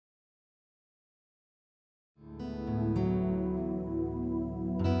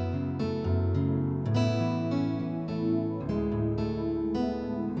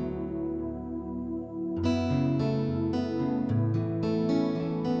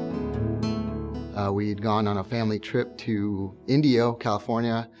We had gone on a family trip to Indio,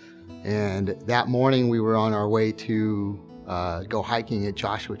 California, and that morning we were on our way to go hiking at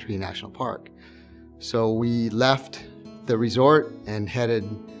Joshua Tree National Park. So we left the resort and headed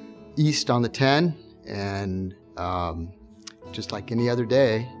east on the 10, and just like any other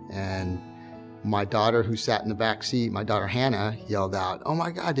day, and my daughter, who sat in the back seat, my daughter Hannah, yelled out, "Oh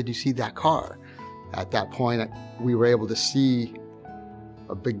my God, did you see that car?" At that point, we were able to see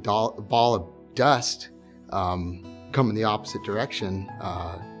a big ball of dust coming the opposite direction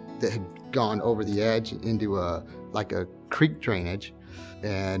that had gone over the edge into like a creek drainage.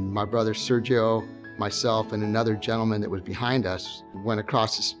 And my brother Sergio, myself, and another gentleman that was behind us went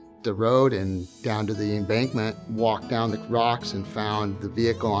across the road and down to the embankment, walked down the rocks and found the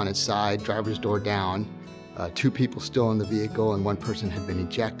vehicle on its side, driver's door down, 2 people still in the vehicle, and 1 person had been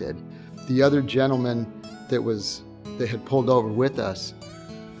ejected. The other gentleman that had pulled over with us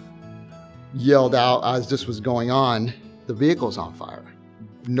yelled out as this was going on, "The vehicle's on fire."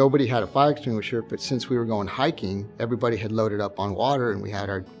 Nobody had a fire extinguisher, but since we were going hiking, everybody had loaded up on water, and we had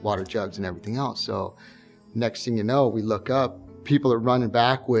our water jugs and everything else. So next thing you know, we look up, people are running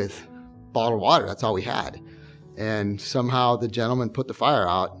back with bottled water. That's all we had. And somehow the gentleman put the fire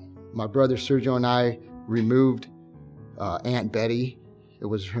out. My brother Sergio and I removed Aunt Betty, it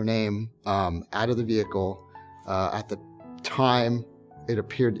was her name, out of the vehicle. At the time, it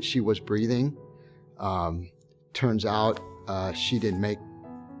appeared that she was breathing. Turns out she didn't make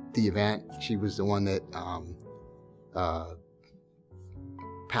the event. She was the one that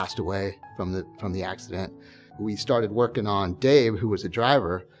passed away from the accident. We started working on Dave, who was the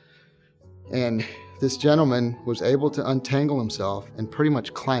driver, and this gentleman was able to untangle himself and pretty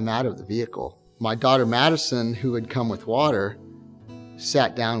much climb out of the vehicle. My daughter Madison, who had come with water,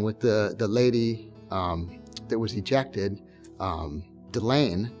 sat down with the lady that was ejected,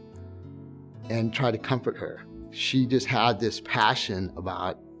 Delane, and tried to comfort her. She just had this passion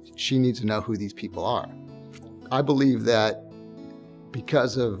about she needs to know who these people are. I believe that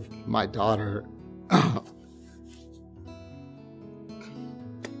because of my daughter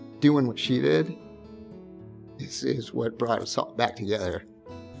doing what she did is what brought us all back together.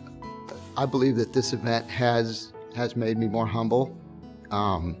 I believe that this event has made me more humble.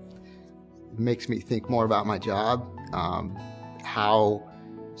 It makes me think more about my job, how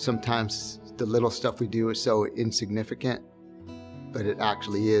sometimes the little stuff we do is so insignificant, but it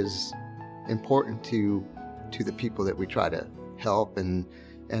actually is important to the people that we try to help and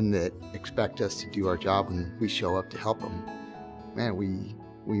that expect us to do our job when we show up to help them. Man, we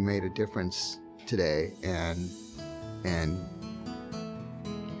made a difference today, and I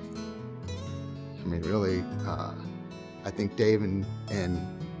mean, really, I think Dave and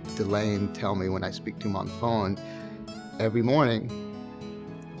Delane tell me when I speak to them on the phone, every morning,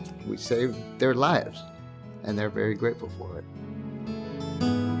 we save their lives, and they're very grateful for it.